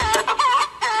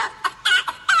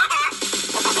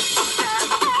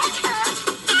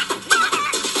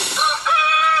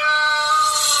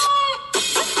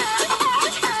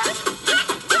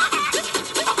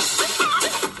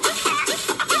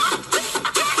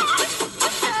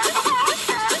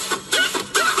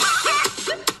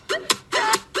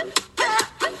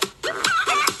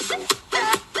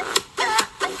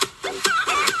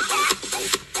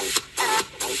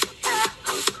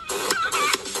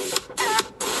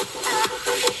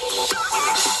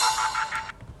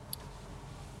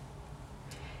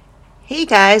Hey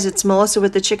guys, it's Melissa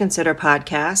with the Chicken Sitter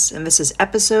Podcast, and this is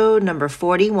episode number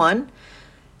 41,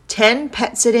 10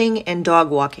 pet sitting and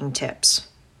dog walking tips.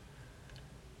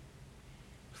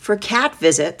 For cat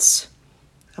visits,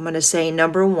 I'm going to say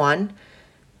number one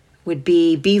would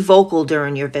be vocal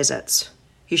during your visits.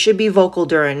 You should be vocal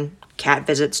during cat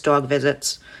visits, dog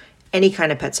visits, any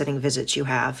kind of pet sitting visits you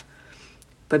have.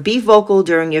 But be vocal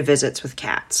during your visits with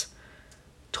cats.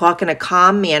 Talk in a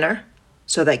calm manner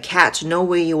so that cats know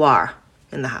where you are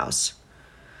in the house.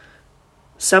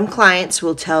 Some clients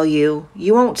will tell you,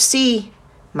 you won't see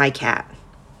my cat.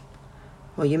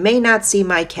 Well, you may not see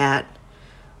my cat,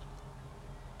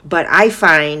 but I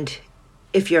find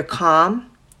if you're calm,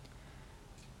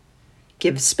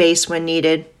 give space when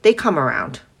needed, they come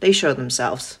around. They show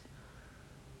themselves.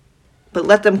 But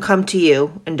let them come to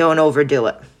you and don't overdo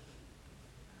it.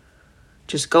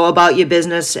 Just go about your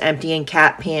business, emptying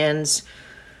cat pans,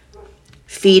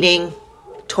 feeding,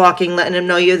 talking, letting them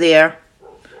know you're there,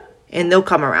 and they'll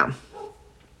come around.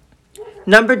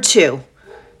 Number two,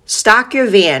 stock your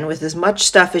van with as much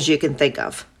stuff as you can think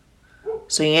of,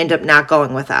 so you end up not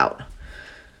going without.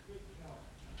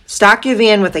 Stock your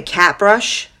van with a cat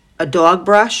brush, a dog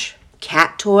brush,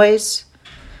 cat toys,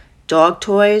 dog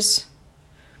toys,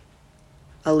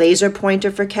 a laser pointer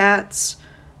for cats,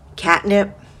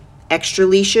 catnip, extra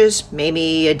leashes,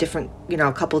 maybe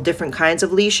a couple different kinds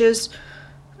of leashes,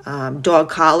 dog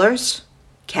collars,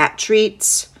 cat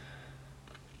treats,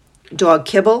 dog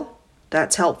kibble,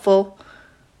 that's helpful,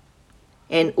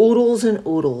 and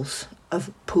oodles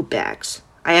of poop bags.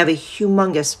 I have a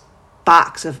humongous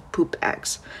box of poop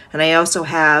bags, and I also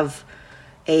have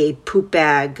a poop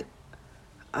bag,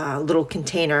 little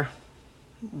container,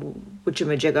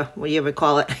 whatchamajigga, what do you ever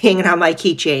call it, hanging on my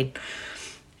keychain.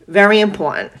 Very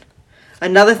important.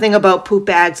 Another thing about poop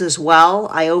bags as well,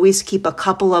 I always keep a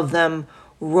couple of them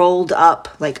rolled up,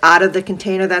 like out of the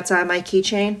container that's on my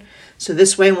keychain. So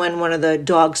this way, when one of the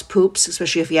dogs poops,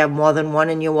 especially if you have more than one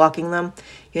and you're walking them,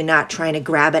 you're not trying to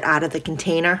grab it out of the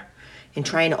container and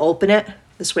trying to open it.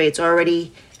 This way, it's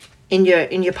already in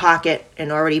your pocket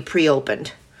and already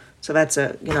pre-opened. So that's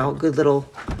a good little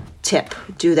tip.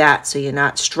 Do that so you're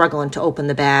not struggling to open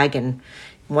the bag and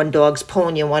one dog's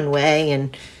pulling you one way,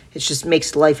 and it just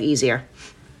makes life easier.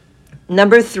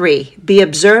 Number three, be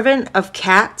observant of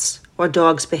cats or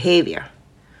dogs' behavior.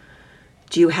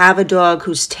 Do you have a dog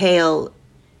whose tail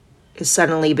is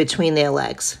suddenly between their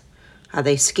legs? Are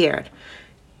they scared?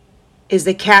 Is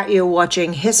the cat you're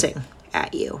watching hissing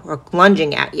at you or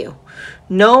lunging at you?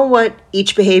 Know what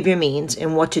each behavior means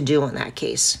and what to do in that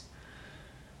case.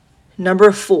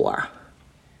 Number four,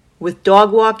 with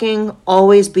dog walking,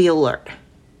 always be alert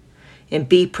and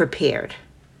be prepared.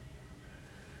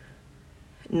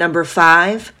 Number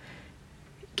five,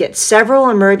 get several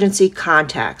emergency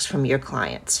contacts from your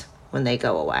clients when they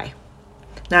go away.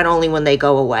 Not only when they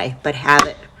go away, but have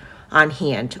it on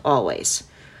hand always.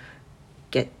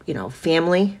 Get,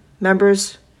 family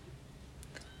members,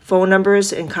 phone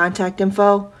numbers and contact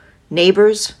info,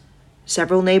 neighbors,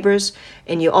 several neighbors.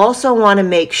 And you also want to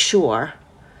make sure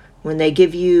when they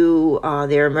give you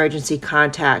their emergency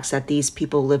contacts that these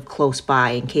people live close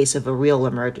by in case of a real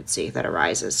emergency that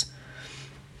arises.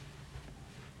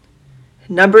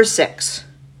 Number six,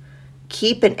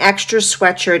 keep an extra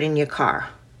sweatshirt in your car.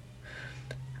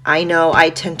 I know I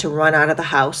tend to run out of the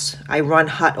house. I run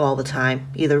hot all the time,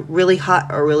 either really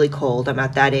hot or really cold. I'm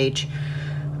at that age.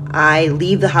 I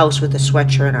leave the house with a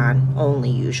sweatshirt on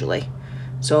only usually.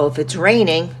 So if it's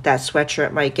raining, that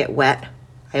sweatshirt might get wet.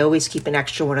 I always keep an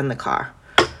extra one in the car.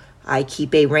 I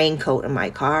keep a raincoat in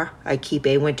my car. I keep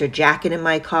a winter jacket in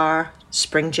my car,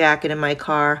 spring jacket in my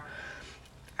car.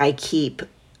 I keep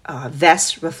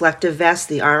vests, reflective vests,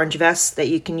 the orange vests that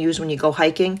you can use when you go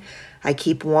hiking. I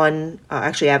keep one,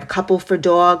 actually I have a couple for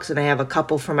dogs and I have a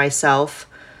couple for myself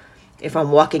if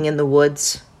I'm walking in the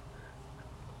woods,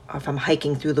 or if I'm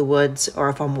hiking through the woods, or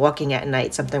if I'm walking at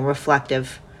night, something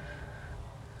reflective.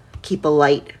 Keep a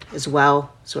light as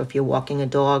well, so if you're walking a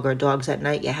dog or dogs at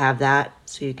night, you have that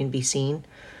so you can be seen.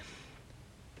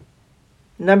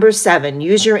 Number seven,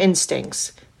 use your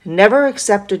instincts. Never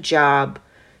accept a job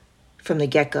from the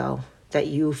get-go that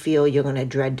you feel you're going to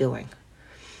dread doing.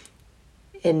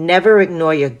 And never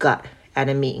ignore your gut at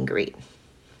a meet and greet.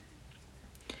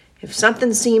 If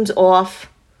something seems off,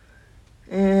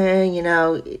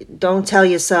 don't tell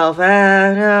yourself,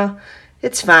 no,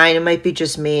 it's fine, it might be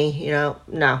just me,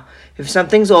 no. If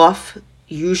something's off,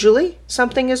 usually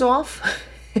something is off.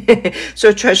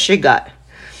 So trust your gut.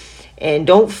 And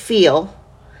don't feel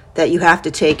that you have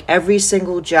to take every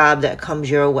single job that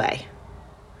comes your way.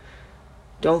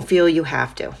 Don't feel you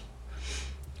have to.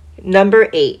 Number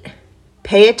 8,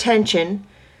 Pay attention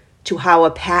to how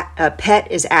a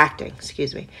pet is acting.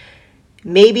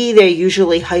 Maybe they're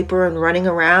usually hyper and running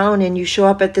around, and you show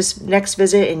up at this next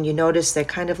visit and you notice they're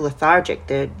kind of lethargic.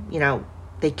 They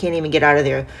can't even get out of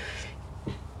their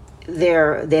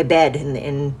bed,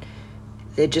 and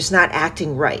they're just not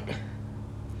acting right.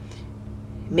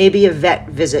 Maybe a vet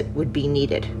visit would be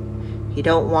needed. You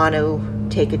don't want to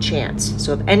take a chance.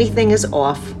 So if anything is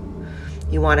off,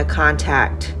 you want to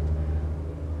contact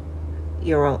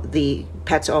the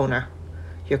pet's owner,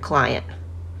 your client.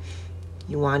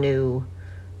 You want to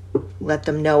let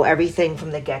them know everything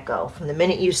from the get-go, from the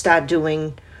minute you start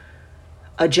doing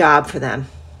a job for them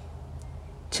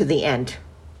to the end.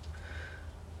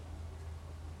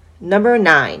 Number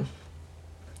 9,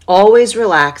 always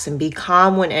relax and be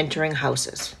calm when entering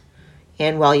houses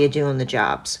and while you're doing the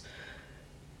jobs.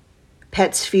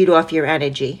 Pets feed off your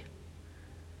energy.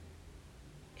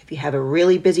 If you have a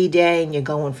really busy day and you're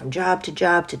going from job to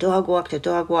job to dog walk,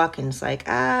 and it's like,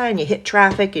 and you hit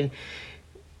traffic, and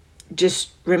just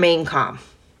remain calm,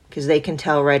 because they can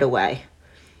tell right away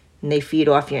and they feed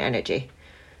off your energy.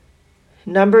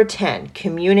 Number 10,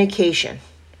 communication.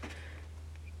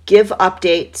 Give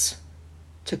updates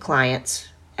to clients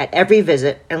at every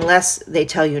visit unless they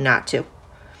tell you not to.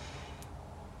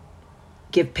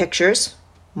 Give pictures,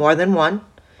 more than one,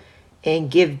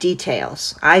 and give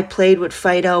details. I played with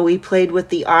Fido. We played with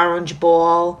the orange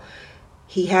ball.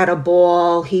 He had a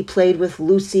ball. He played with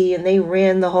Lucy, and they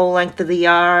ran the whole length of the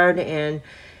yard, and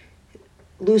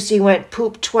Lucy went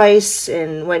poop twice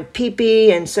and went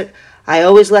pee-pee, and so I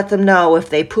always let them know if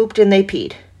they pooped and they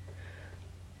peed,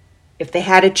 if they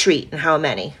had a treat and how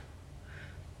many,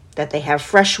 that they have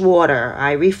fresh water.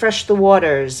 I refreshed the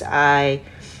waters. I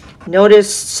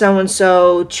noticed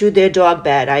so-and-so chewed their dog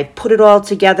bed. I put it all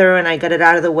together and I got it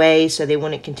out of the way so they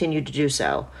wouldn't continue to do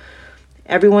so.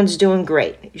 Everyone's doing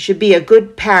great. It should be a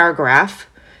good paragraph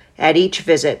at each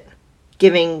visit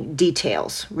giving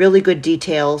details, really good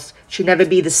details. Should never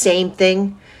be the same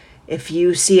thing. If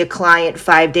you see a client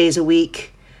 5 days a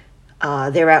week,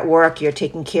 they're at work, you're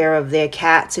taking care of their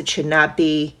cats, it should not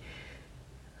be,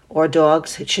 or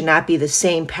dogs, it should not be the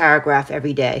same paragraph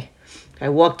every day. I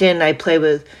walked in, I played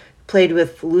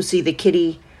with Lucy the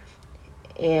kitty,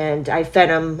 and I fed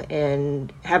him,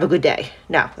 and have a good day.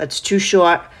 No, that's too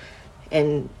short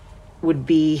and would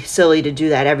be silly to do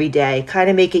that every day. Kind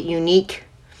of make it unique.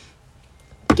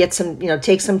 Get some,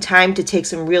 take some time to take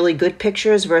some really good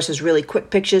pictures versus really quick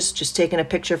pictures, just taking a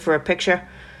picture for a picture.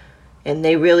 And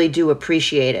they really do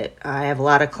appreciate it. I have a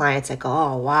lot of clients that go,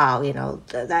 oh, wow,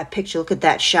 that picture, look at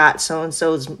that shot.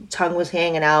 So-and-so's tongue was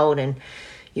hanging out, and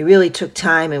you really took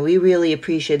time, and we really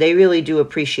appreciate it. They really do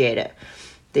appreciate it.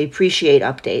 They appreciate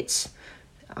updates.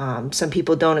 Some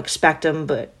people don't expect them,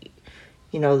 but,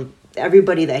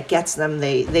 everybody that gets them,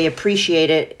 they appreciate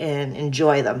it and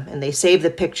enjoy them. And they save the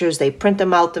pictures, they print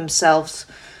them out themselves,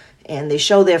 and they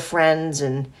show their friends,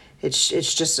 and it's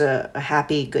just a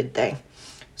happy, good thing.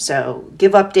 So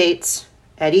give updates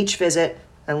at each visit,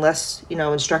 unless,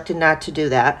 instructed not to do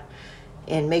that,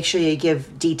 and make sure you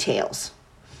give details.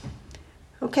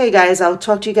 Okay, guys, I'll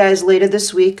talk to you guys later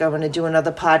this week. I'm going to do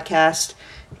another podcast,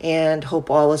 and hope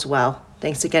all is well.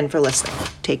 Thanks again for listening.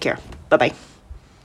 Take care. Bye-bye.